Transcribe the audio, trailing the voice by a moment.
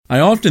I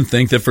often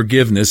think that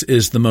forgiveness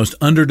is the most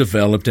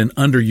underdeveloped and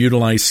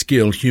underutilized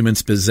skill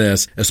humans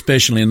possess,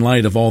 especially in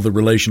light of all the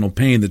relational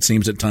pain that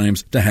seems at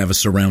times to have us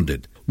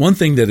surrounded. One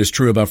thing that is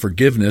true about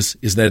forgiveness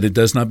is that it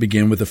does not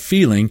begin with a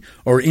feeling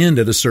or end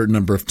at a certain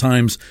number of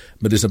times,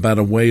 but is about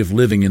a way of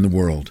living in the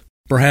world.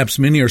 Perhaps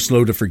many are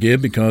slow to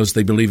forgive because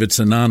they believe it's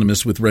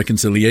synonymous with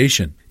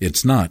reconciliation.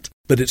 It's not.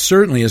 But it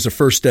certainly is a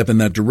first step in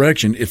that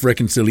direction if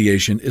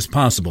reconciliation is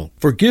possible.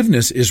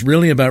 Forgiveness is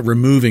really about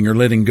removing or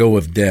letting go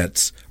of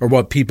debts or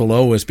what people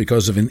owe us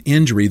because of an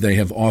injury they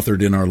have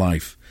authored in our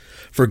life.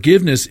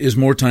 Forgiveness is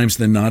more times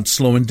than not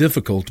slow and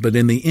difficult, but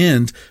in the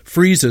end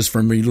frees us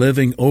from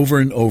reliving over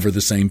and over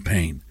the same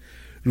pain.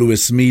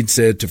 Lewis Smead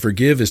said to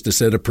forgive is to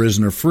set a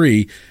prisoner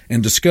free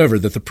and discover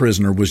that the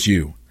prisoner was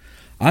you.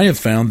 I have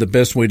found the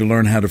best way to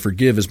learn how to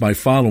forgive is by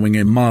following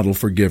a model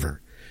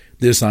forgiver.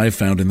 This I have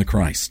found in the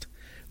Christ.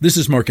 This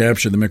is Mark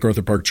Absher, the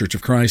MacArthur Park Church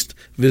of Christ.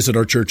 Visit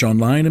our church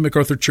online at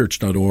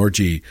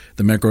macarthurchurch.org.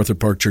 The MacArthur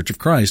Park Church of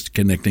Christ,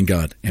 connecting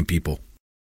God and people.